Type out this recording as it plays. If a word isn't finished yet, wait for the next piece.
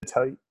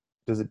tell you?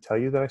 Does it tell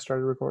you that I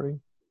started recording?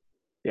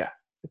 Yeah,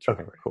 it's Okay,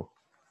 recording. cool.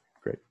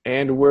 Great.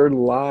 And we're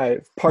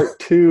live. Part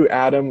two,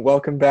 Adam.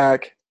 Welcome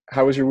back.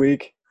 How was your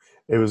week?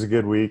 It was a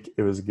good week.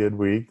 It was a good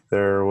week.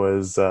 There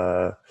was,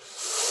 well,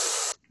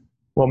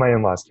 my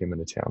in-laws came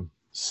into town.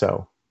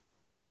 So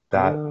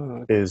that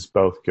Oh, is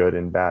both good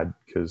and bad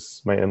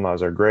because my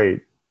in-laws are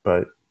great,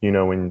 but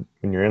when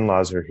your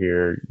in-laws are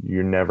here,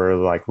 you're never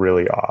like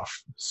really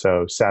off.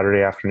 So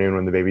Saturday afternoon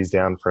when the baby's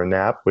down for a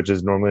nap, which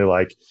is normally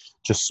like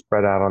just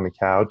spread out on the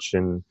couch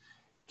and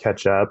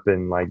catch up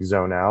and like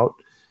zone out.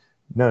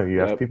 No, you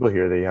have yep, people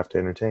here that you have to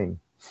entertain.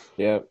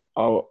 yep.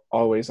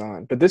 Always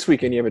on. But this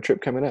weekend you have a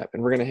trip coming up,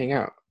 and we're gonna hang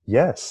out.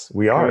 Yes,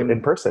 we are in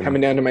person.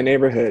 Coming down to my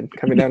neighborhood.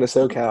 Coming down to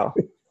SoCal.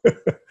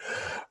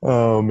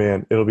 Oh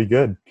man, it'll be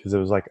good because it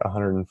was like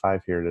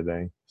 105 here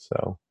today.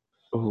 So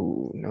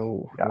Oh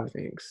no, yeah, no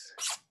thanks.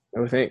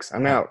 No thanks.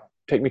 I'm out.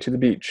 Take me to the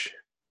beach.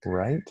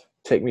 right.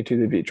 Take me to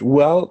the beach.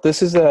 Well,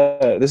 this is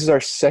our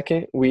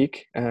second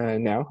week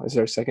now. This is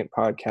our second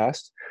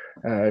podcast,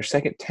 our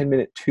second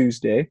 10-minute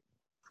Tuesday.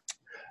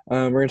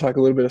 We're going to talk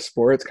a little bit of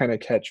sports, kind of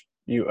catch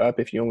you up.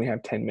 If you only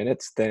have 10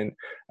 minutes, then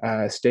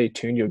stay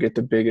tuned. You'll get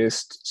the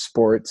biggest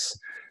sports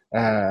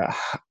uh,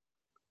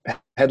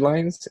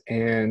 headlines.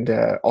 And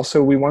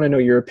also, we want to know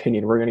your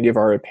opinion. We're going to give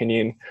our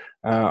opinion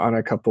on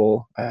a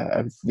couple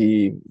of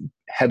the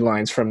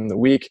headlines from the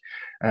week.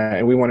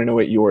 And we want to know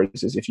what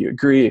yours is. If you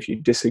agree, if you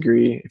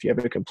disagree, if you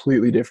have a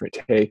completely different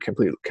take,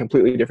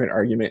 completely different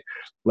argument,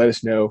 let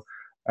us know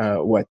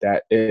what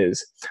that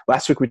is.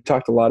 Last week we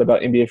talked a lot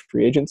about NBA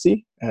free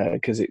agency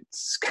because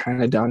it's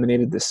kind of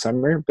dominated this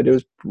summer, but it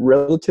was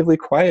relatively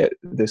quiet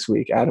this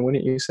week. Adam,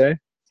 wouldn't you say?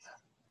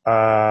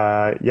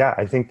 Yeah,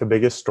 I think the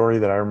biggest story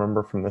that I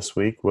remember from this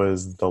week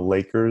was the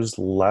Lakers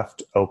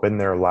left open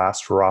their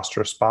last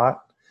roster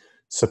spot,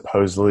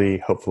 supposedly,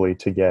 hopefully,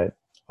 to get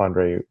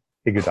Andre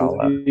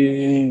Iguodala.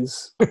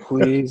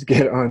 Please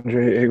get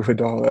Andre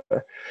Iguodala.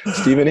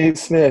 Stephen A.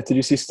 Smith. Did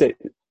you see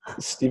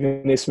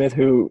Stephen A. Smith,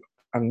 who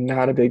I'm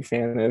not a big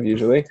fan of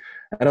usually?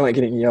 I don't like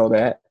getting yelled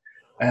at.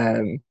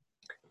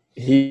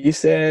 He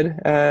said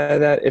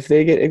that if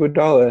they get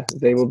Iguodala,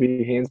 they will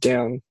be hands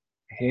down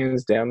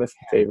the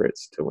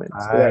favorites to win.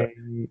 So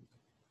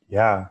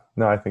Yeah,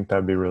 no, I think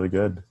that'd be really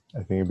good. I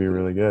think it'd be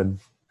really good.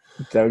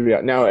 that would be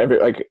out. Now it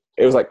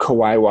was like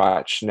Kawhi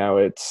watch. Now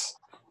it's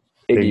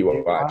Iggy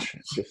Iggy watch.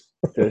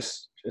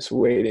 Just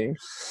waiting,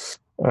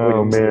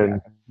 Oh waiting to see what man.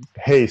 happens.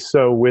 Hey,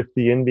 so with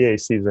the NBA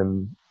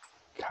season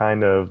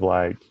kind of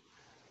like,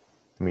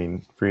 I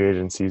mean, free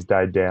agency's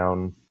died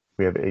down.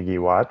 We have Iggy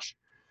watch.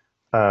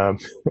 Um,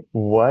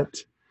 what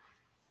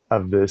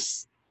of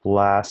this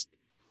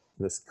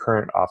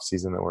current off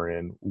season that we're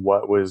in,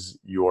 what was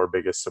your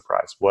biggest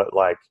surprise? What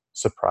like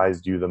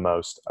surprised you the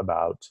most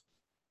about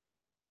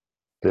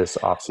this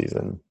off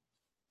season?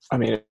 I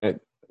mean, I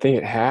think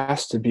it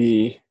has to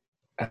be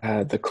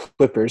the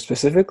Clippers,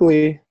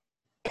 specifically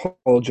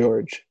Paul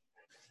George,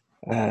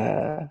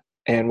 uh,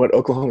 and what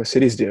Oklahoma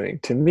City's doing.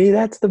 To me,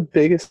 that's the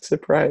biggest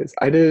surprise.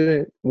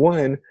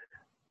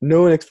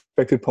 No one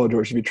expected Paul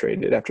George to be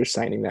traded after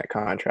signing that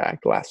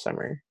contract last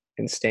summer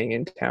and staying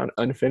in town.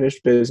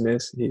 Unfinished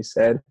business, he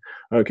said.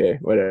 Okay,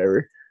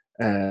 whatever.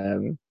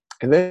 And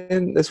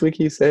then this week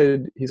he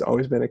said he's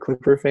always been a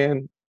Clipper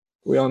fan.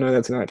 We all know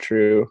that's not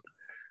true.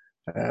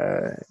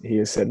 He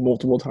has said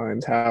multiple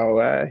times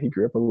how he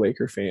grew up a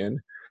Laker fan,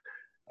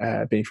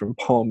 being from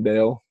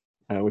Palmdale,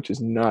 which is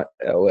not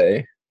LA,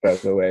 by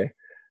the way.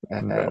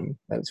 No.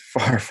 That's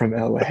far from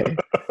LA.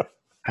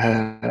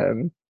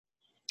 Um,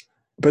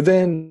 but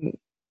then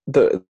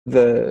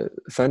the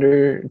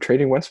Thunder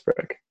trading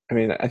Westbrook. I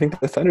mean, I think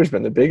the Thunder's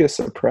been the biggest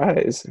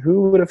surprise.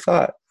 Who would have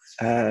thought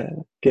uh,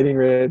 getting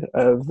rid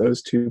of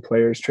those two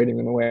players, trading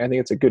them away? I think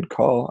it's a good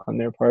call on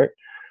their part.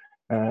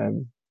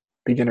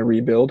 Begin a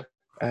rebuild.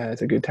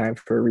 It's a good time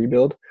for a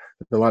rebuild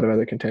with a lot of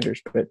other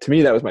contenders. But to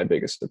me, that was my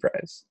biggest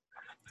surprise.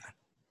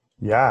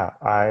 Yeah,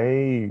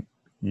 I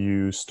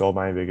you stole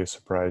my biggest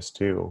surprise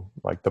too.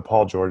 Like the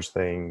Paul George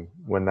thing,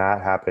 when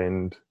that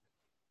happened,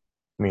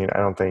 I mean, I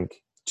don't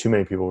think too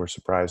many people were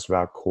surprised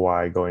about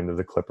Kawhi going to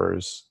the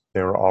Clippers.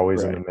 They were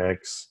always in Right. the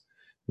mix.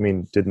 I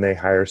mean, didn't they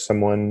hire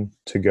someone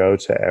to go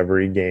to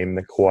every game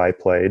that Kawhi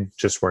played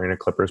just wearing a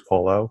Clippers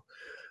polo?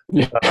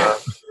 Yeah. Uh,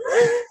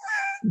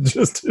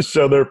 just to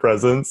show their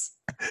presence.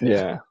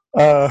 Yeah.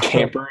 Uh,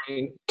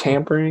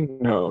 Tampering?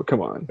 No,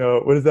 come on.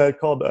 no, what is that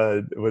called?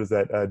 What is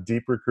that?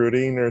 Deep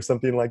recruiting or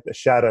something like that?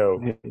 Shadow.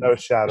 That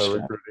was shadow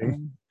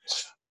recruiting. Uh,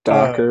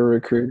 Stalker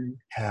recruiting.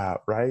 yeah,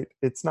 right.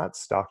 It's not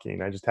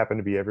stalking. I just happen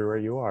to be everywhere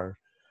you are.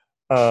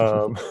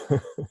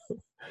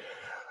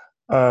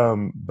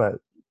 Um, but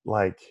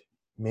like,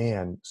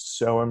 man,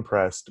 so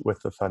impressed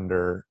with the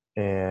Thunder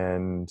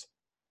and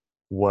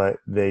what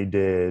they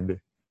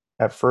did.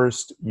 At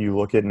first, you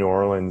look at New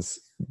Orleans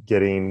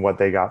getting what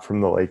they got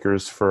from the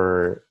Lakers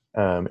for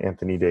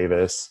Anthony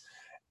Davis,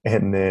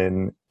 and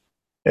then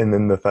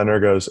the Thunder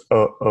goes,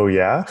 oh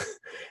yeah,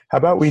 how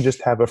about we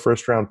just have a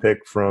first round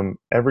pick from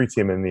every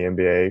team in the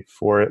NBA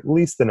for at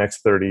least the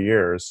next 30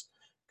 years?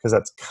 Because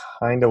that's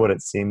kind of what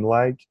it seemed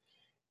like.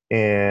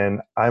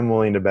 And I'm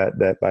willing to bet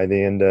that by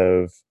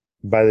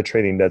the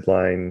trading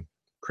deadline,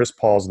 Chris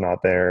Paul's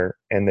not there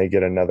and they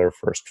get another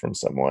first from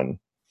someone.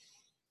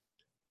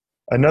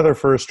 Another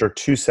first or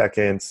 2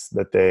 seconds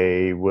that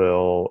they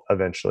will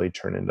eventually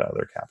turn into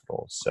other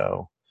capital.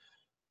 So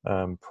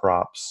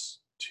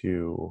props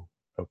to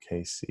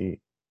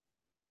OKC.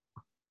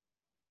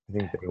 I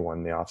think they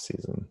won the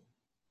offseason.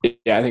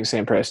 Yeah, I think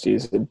Sam Presti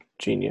is a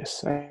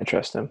genius. I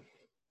trust him.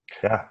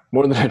 Yeah.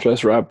 More than I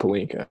trust Rob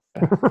Pelinka.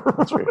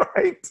 That's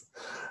right.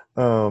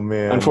 Oh,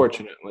 man.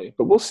 Unfortunately.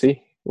 But we'll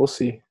see. We'll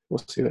see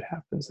what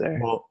happens there.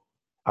 Well,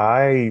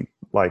 I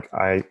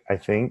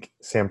think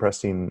Sam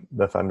Presti and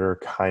the Thunder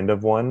kind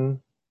of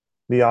won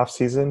the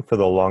offseason for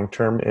the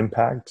long-term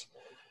impact.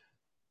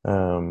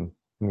 I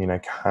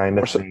kind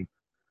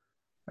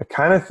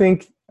of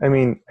think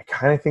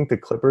the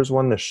Clippers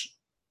won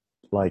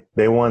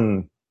they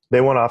won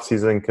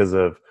offseason because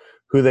of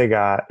who they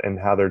got and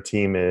how their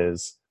team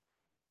is.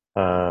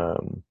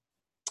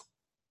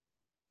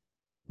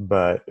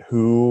 But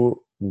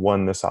who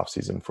won this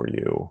offseason for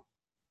you?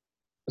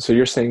 So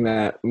you're saying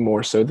that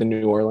more so than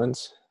New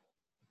Orleans?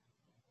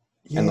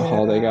 And the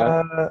haul they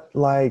got?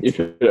 You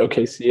put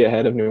OKC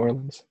ahead of New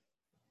Orleans?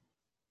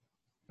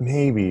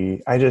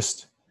 Maybe. I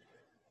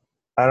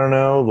don't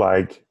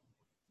know,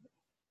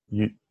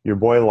 your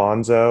boy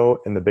Lonzo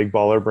and the Big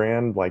Baller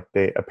brand,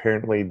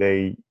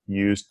 they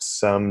used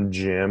some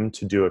gym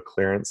to do a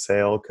clearance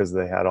sale because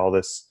they had all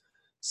this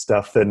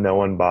stuff that no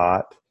one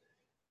bought.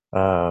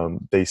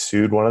 They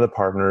sued one of the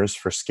partners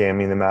for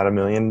scamming them out of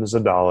millions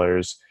of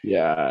dollars.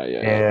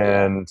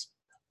 And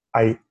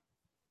I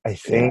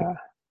think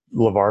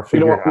LeVar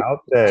figured out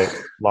that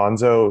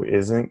Lonzo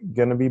isn't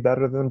going to be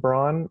better than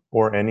Bron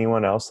or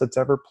anyone else that's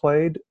ever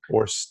played,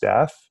 or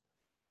Steph.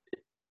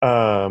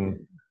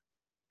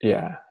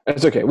 Yeah,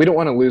 it's okay. We don't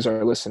want to lose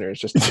our listeners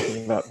just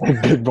talking about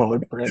Big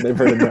Baller brand. They've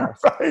heard enough.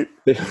 Right.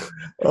 They've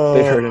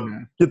heard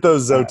enough. Get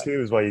those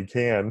Zo2s while you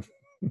can.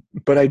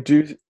 But I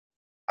don't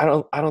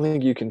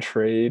think you can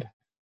trade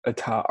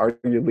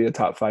arguably a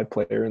top 5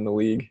 player in the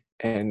league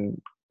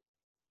and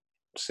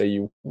say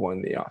you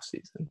won the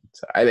offseason.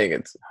 So I think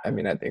it's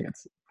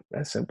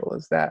as simple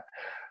as that.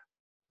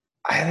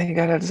 I think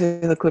I'd have to say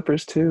the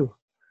Clippers too.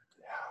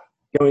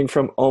 Going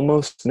from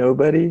almost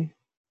nobody,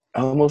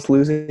 almost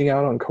losing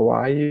out on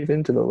Kawhi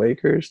even, to the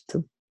Lakers,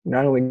 to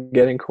not only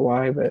getting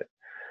Kawhi, but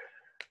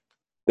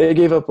they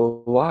gave up a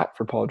lot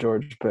for Paul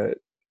George, but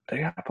they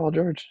got Paul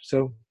George.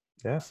 So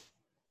yeah,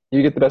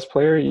 you get the best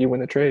player, you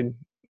win the trade.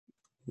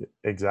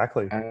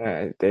 Exactly.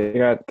 They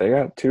got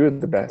 2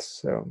 of the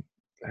best. So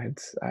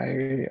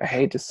I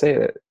hate to say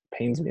it. It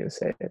pains me to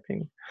say it,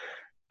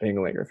 being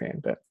a Laker fan.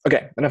 But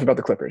okay, enough about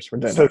the Clippers. We're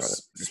done. So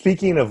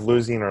speaking of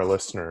losing our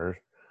listener,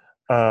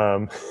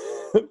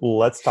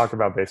 let's talk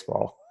about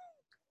baseball.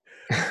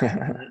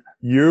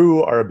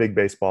 You are a big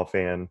baseball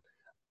fan.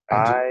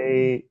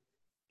 I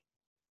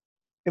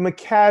am a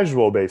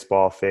casual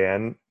baseball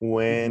fan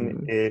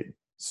when it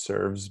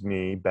serves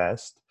me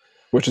best.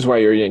 Which is why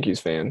you're a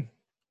Yankees fan.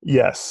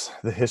 Yes,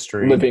 the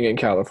history. Living in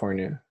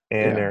California.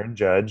 And Aaron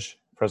Judge,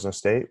 Fresno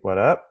State, what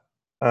up?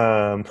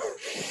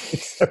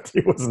 Except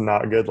he was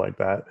not good like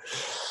that.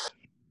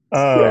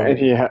 And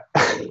he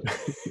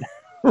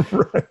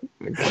right.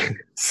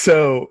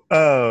 So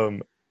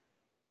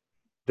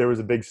there was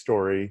a big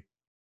story.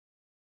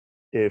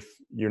 If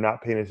you're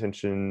not paying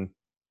attention,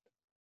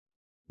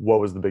 what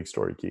was the big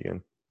story,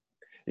 Keegan?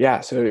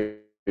 Yeah, so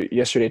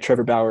yesterday,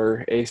 Trevor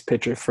Bauer, ace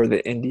pitcher for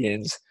the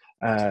Indians,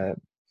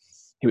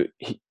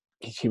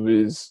 he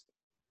was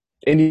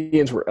 –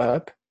 Indians were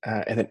up,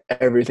 and then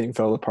everything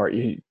fell apart.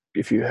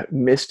 If you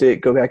missed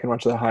it, go back and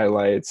watch the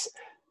highlights.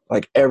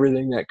 Like,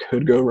 everything that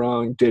could go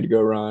wrong did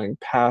go wrong.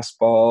 Pass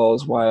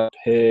balls, wild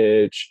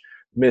pitch,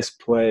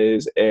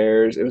 misplays,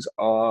 errors. It was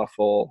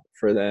awful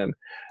for them.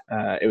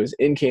 It was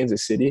in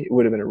Kansas City. It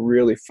would have been a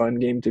really fun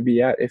game to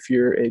be at if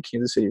you're a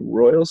Kansas City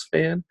Royals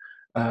fan.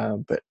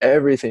 But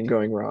everything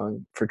going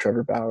wrong for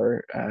Trevor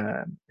Bauer,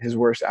 his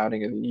worst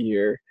outing of the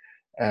year.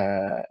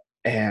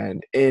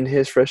 And in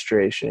his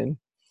frustration,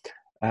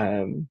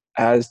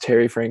 as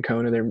Terry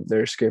Francona,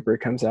 their skipper,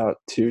 comes out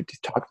to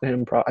talk to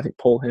him, I think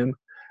pull him,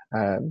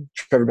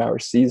 Trevor Bauer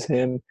sees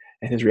him,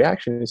 and his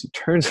reaction is he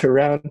turns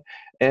around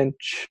and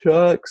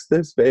chucks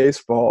this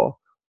baseball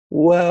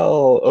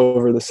well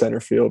over the center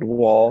field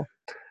wall.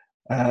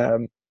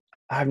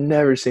 I've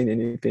never seen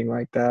anything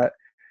like that.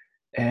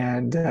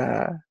 And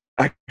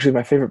actually,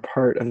 my favorite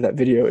part of that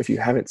video, if you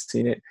haven't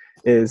seen it,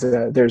 is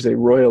there's a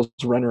Royals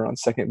runner on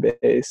second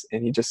base,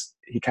 and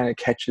he kind of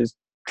catches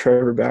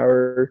Trevor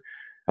Bauer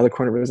out of the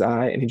corner of his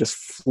eye, and he just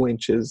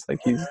flinches like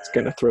he's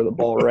going to throw the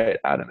ball right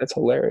at him. It's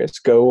hilarious.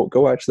 Go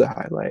watch the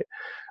highlight.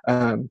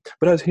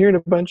 But I was hearing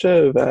a bunch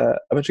of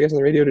guys on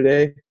the radio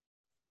today.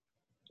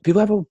 People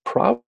have a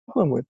problem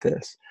with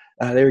this.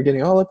 They were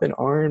getting all up in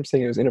arms,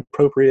 saying it was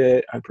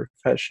inappropriate,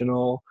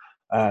 unprofessional,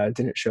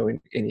 didn't show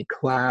any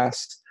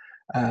class.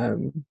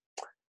 And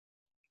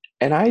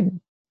I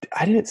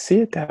didn't see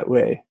it that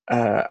way.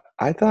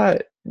 I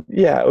thought,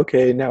 yeah,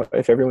 okay, now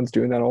if everyone's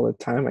doing that all the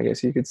time, I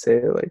guess you could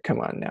say, like, come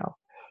on now.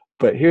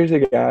 But here's a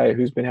guy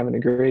who's been having a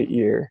great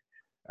year.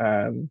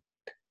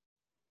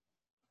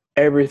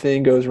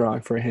 Everything goes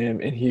wrong for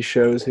him, and he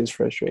shows his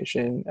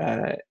frustration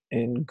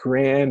in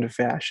grand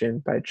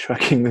fashion by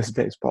chucking this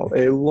baseball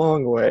a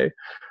long way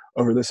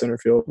over the center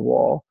field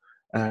wall.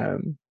 I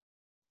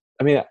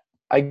mean,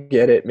 I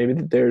get it. Maybe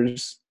that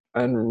there's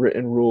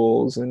unwritten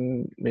rules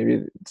and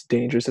maybe it's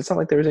dangerous. It's not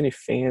like there was any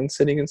fans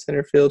sitting in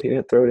center field. He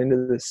didn't throw it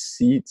into the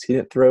seats. He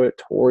didn't throw it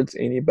towards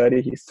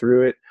anybody. He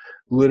threw it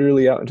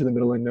literally out into the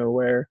middle of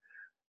nowhere.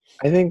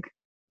 I think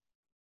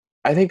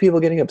people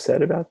getting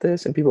upset about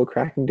this and people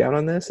cracking down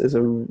on this is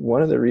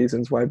one of the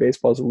reasons why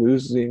baseball is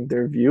losing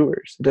their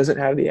viewers. It doesn't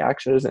have the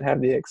action, it doesn't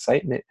have the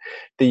excitement.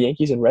 The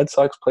Yankees and Red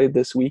Sox played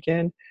this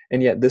weekend,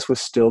 and yet this was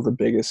still the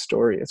biggest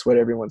story. It's what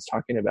everyone's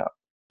talking about.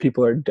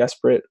 People are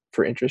desperate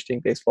for interesting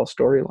baseball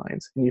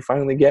storylines, and you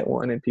finally get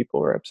one, and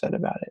people are upset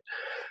about it.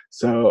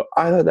 So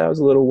I thought that was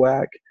a little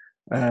whack.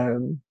 That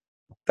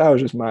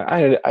was just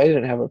I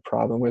didn't have a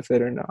problem with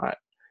it or not.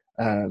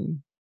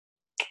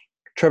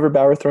 Trevor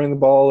Bauer throwing the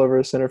ball over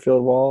a center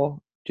field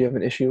wall. Do you have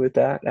an issue with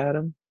that,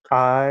 Adam?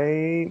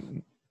 I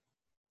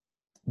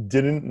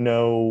didn't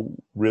know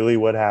really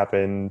what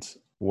happened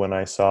when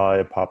I saw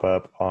it pop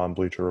up on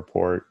Bleacher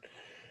Report.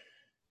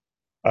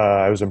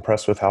 I was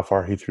impressed with how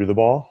far he threw the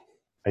ball.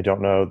 I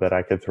don't know that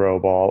I could throw a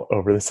ball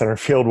over the center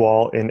field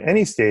wall in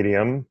any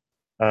stadium,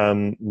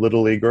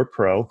 Little League or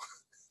Pro.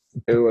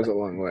 It was a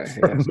long way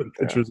from the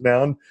pitcher's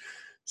mound.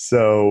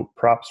 So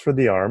props for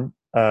the arm.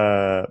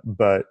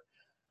 But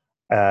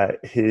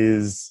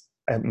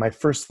my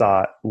first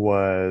thought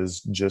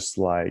was just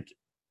like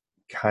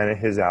kind of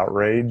his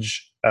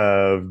outrage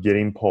of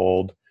getting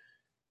pulled.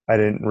 I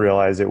didn't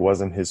realize it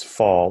wasn't his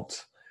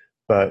fault,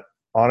 but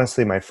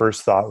honestly, my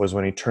first thought was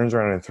when he turns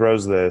around and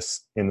throws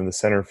this into the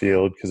center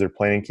field because they're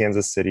playing in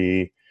Kansas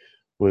City,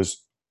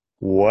 was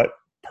what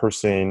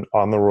person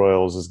on the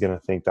Royals is going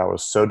to think that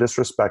was so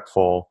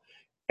disrespectful?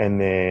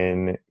 And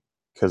then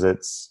because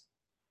it's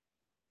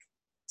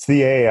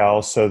the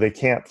AL, so they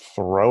can't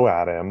throw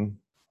at him,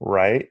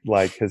 right?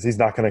 Like, because he's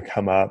not going to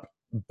come up.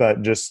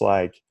 But just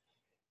like,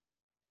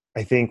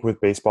 I think with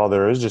baseball,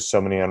 there is just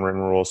so many unwritten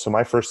rules. So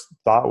my first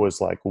thought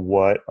was like,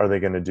 what are they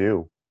going to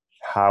do?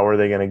 How are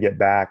they going to get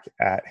back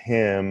at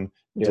him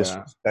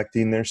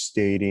disrespecting their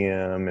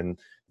stadium and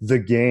the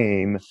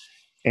game?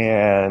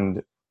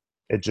 And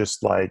it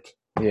just like,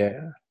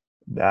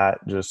 that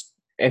just.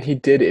 And he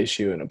did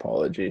issue an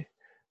apology.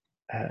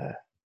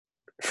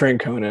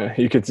 Francona,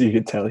 you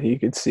could tell, he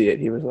could see it.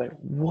 He was like,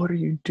 "What are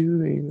you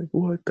doing? Like,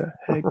 what the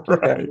heck?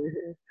 Get out of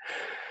here!"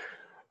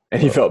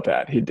 And he felt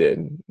bad. He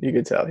did. You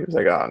could tell. He was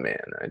like, "Oh man,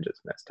 I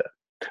just messed up."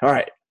 All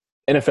right,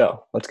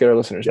 NFL. Let's get our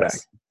listeners back.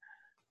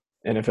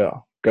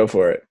 NFL, go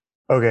for it.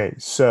 Okay,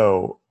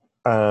 so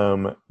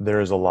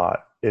there is a lot.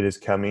 It is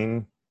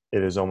coming.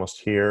 It is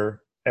almost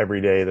here. Every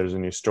day there's a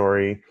new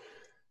story.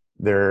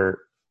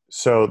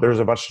 So there's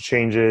a bunch of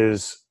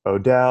changes.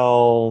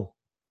 Odell,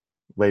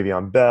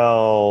 Le'Veon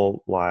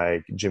Bell,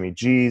 like Jimmy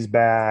G's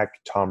back.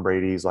 Tom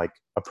Brady's like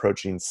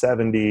approaching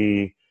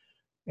 70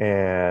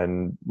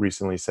 and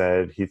recently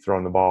said he'd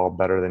thrown the ball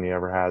better than he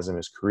ever has in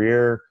his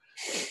career.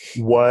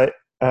 What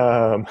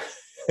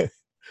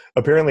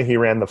apparently he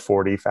ran the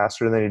 40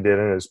 faster than he did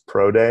in his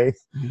pro day.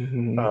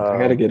 I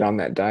got to get on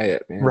that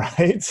diet, man.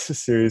 Right?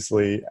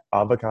 Seriously,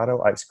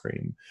 avocado ice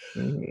cream.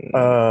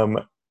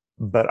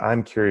 But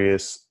I'm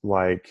curious,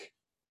 like,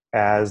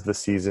 as the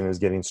season is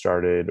getting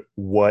started,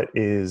 what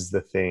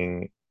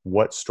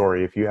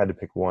story, if you had to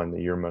pick one,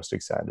 that you're most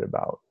excited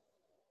about?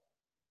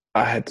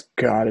 It's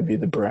got to be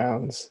the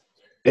Browns.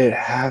 It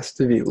has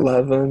to be.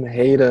 Love them,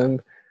 hate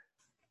them.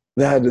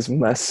 That is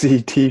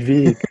must-see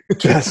TV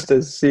just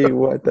to see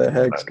what the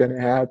heck's going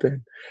to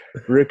happen.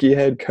 Rookie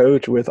head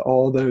coach with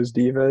all those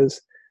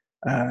divas.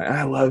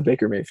 I love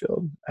Baker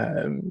Mayfield.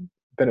 Been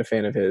a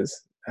fan of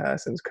his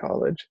since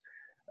college.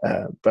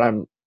 But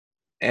I'm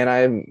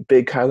a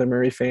big Kyler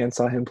Murray fan.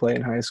 Saw him play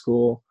in high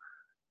school.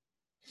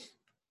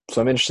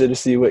 So I'm interested to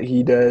see what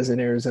he does in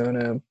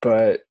Arizona.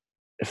 But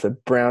if the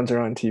Browns are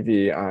on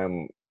TV,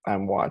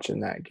 I'm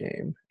watching that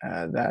game.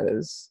 That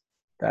is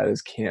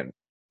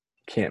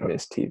can't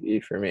miss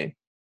TV for me.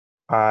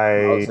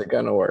 How's it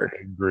gonna work?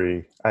 I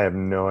agree. I have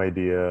no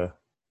idea.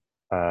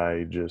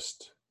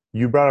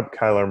 You brought up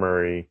Kyler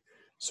Murray,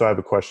 so I have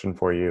a question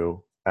for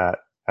you.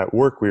 At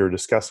work, we were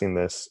discussing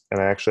this, and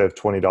I actually have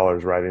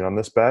 $20 riding on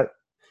this bet.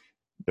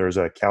 There's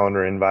a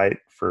calendar invite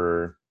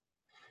for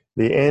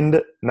the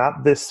end,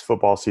 not this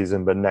football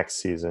season, but next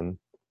season.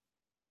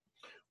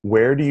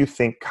 Where do you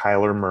think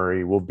Kyler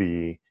Murray will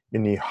be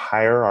in the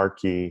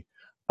hierarchy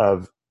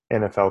of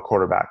NFL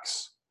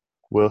quarterbacks?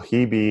 Will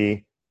he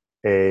be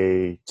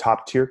a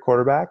top-tier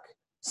quarterback,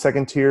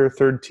 second tier,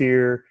 third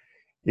tier?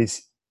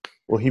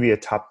 Will he be a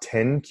top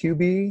 10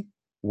 QB?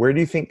 Where do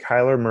you think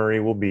Kyler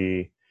Murray will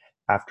be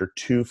after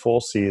 2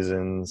 full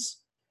seasons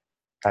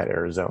at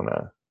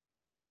Arizona?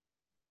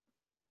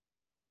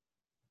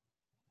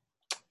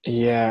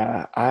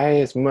 Yeah,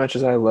 as much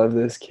as I love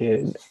this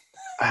kid,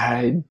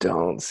 I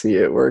don't see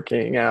it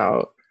working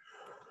out.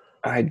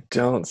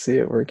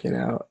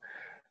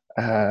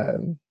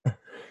 Um,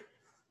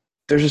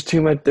 there's just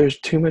too much. There's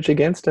too much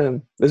against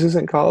him. This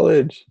isn't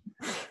college.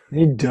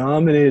 He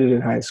dominated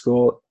in high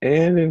school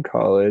and in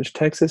college.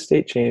 Texas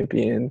State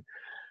champion,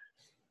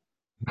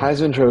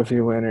 Heisman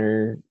Trophy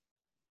winner.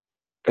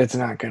 It's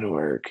not going to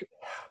work.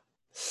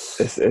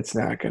 It's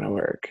not going to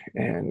work.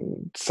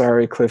 And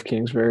sorry, Cliff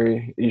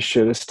Kingsbury, you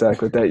should have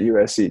stuck with that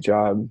USC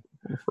job.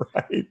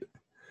 Right.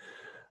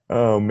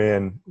 Oh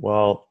man.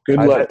 Well, Good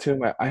luck to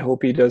him. I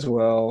hope he does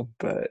well,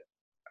 but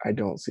I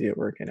don't see it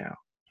working out.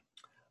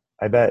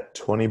 I bet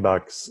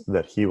 $20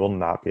 that he will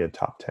not be a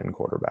top 10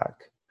 quarterback.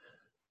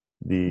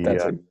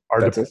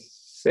 That's a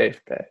safe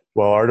bet.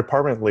 Well, our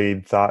department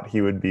lead thought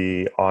he would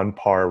be on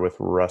par with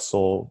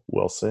Russell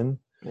Wilson.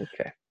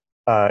 Okay.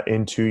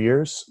 In 2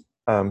 years.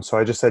 So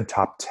I just said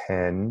top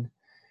 10,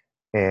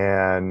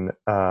 and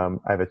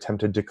I've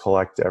attempted to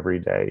collect every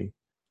day.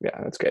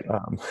 Yeah, that's good.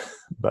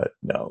 But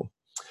no.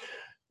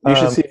 You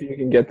should see if you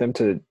can get them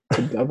to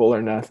double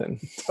or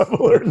nothing.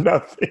 Double or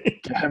nothing.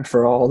 Get them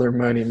for all their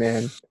money,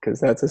 man, because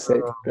that's a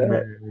safe bet.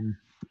 Man.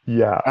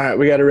 Yeah. All right,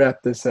 we got to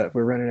wrap this up.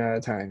 We're running out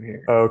of time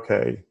here.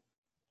 Okay.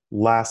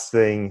 Last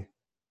thing,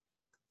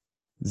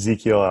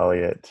 Ezekiel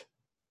Elliott.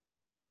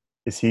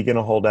 Is he going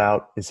to hold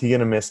out? Is he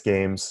going to miss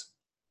games?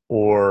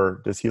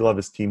 Or does he love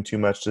his team too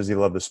much? Does he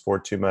love the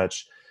sport too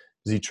much?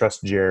 Does he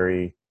trust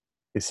Jerry?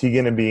 Is he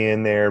going to be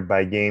in there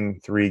by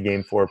game 3,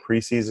 game 4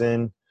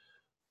 preseason?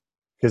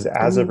 Because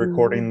as of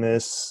recording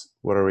this,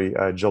 what are we,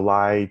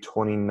 July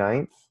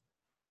 29th,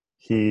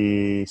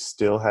 he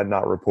still had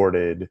not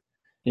reported.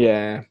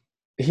 Yeah.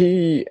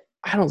 I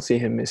don't see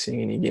him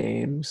missing any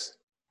games.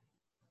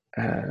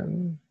 I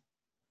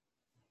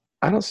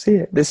don't see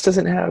it. This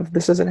doesn't have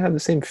the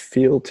same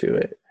feel to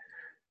it.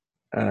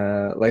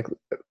 Like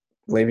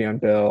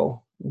Le'Veon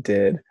Bell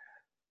did.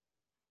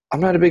 I'm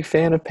not a big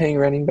fan of paying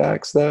running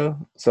backs though,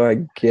 so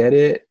I get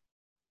it.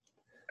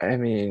 I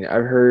mean,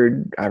 I've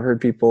heard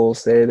people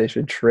say they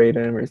should trade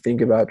him or think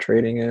about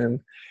trading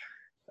him.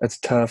 That's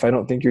tough. I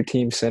don't think your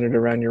team's centered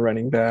around your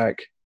running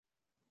back.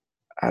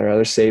 I'd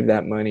rather save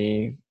that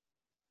money.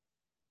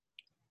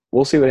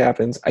 We'll see what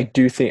happens. I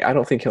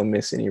don't think he'll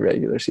miss any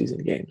regular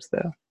season games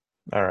though.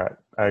 All right.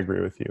 I agree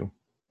with you.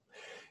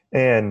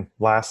 And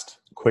last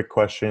quick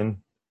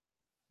question.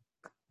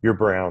 Your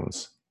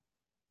Browns.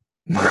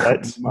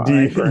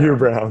 Your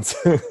Browns.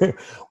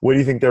 What do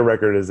you think their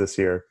record is this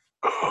year?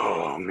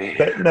 Oh,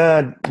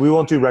 man. We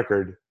won't do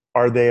record.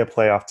 Are they a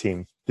playoff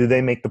team? Do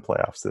they make the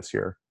playoffs this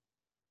year?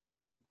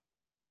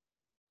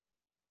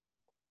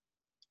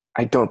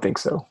 I don't think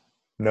so.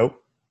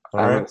 Nope.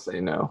 I'm going to say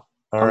no.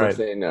 I'm going to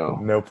say no.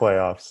 No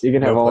playoffs. You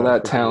can have all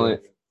that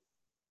talent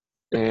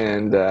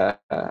and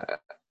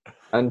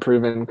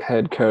unproven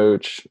head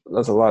coach.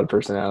 That's a lot of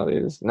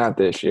personalities. Not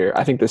this year.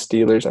 I think the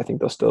Steelers,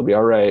 they'll still be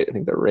all right. I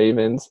think the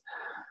Ravens,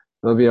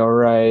 they'll be all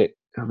right.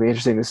 It'll be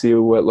interesting to see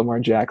what Lamar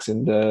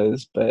Jackson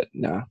does, but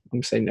no, I'm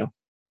going to say no.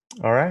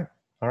 All right.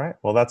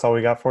 Well, that's all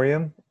we got for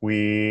you.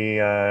 We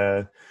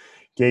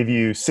gave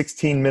you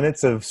 16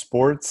 minutes of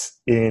sports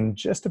in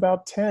just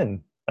about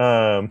 10.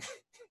 And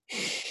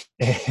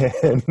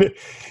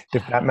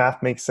if that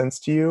math makes sense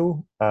to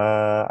you,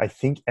 I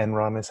think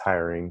Enron is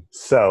hiring.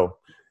 So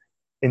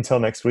until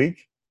next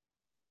week,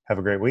 have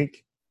a great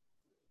week.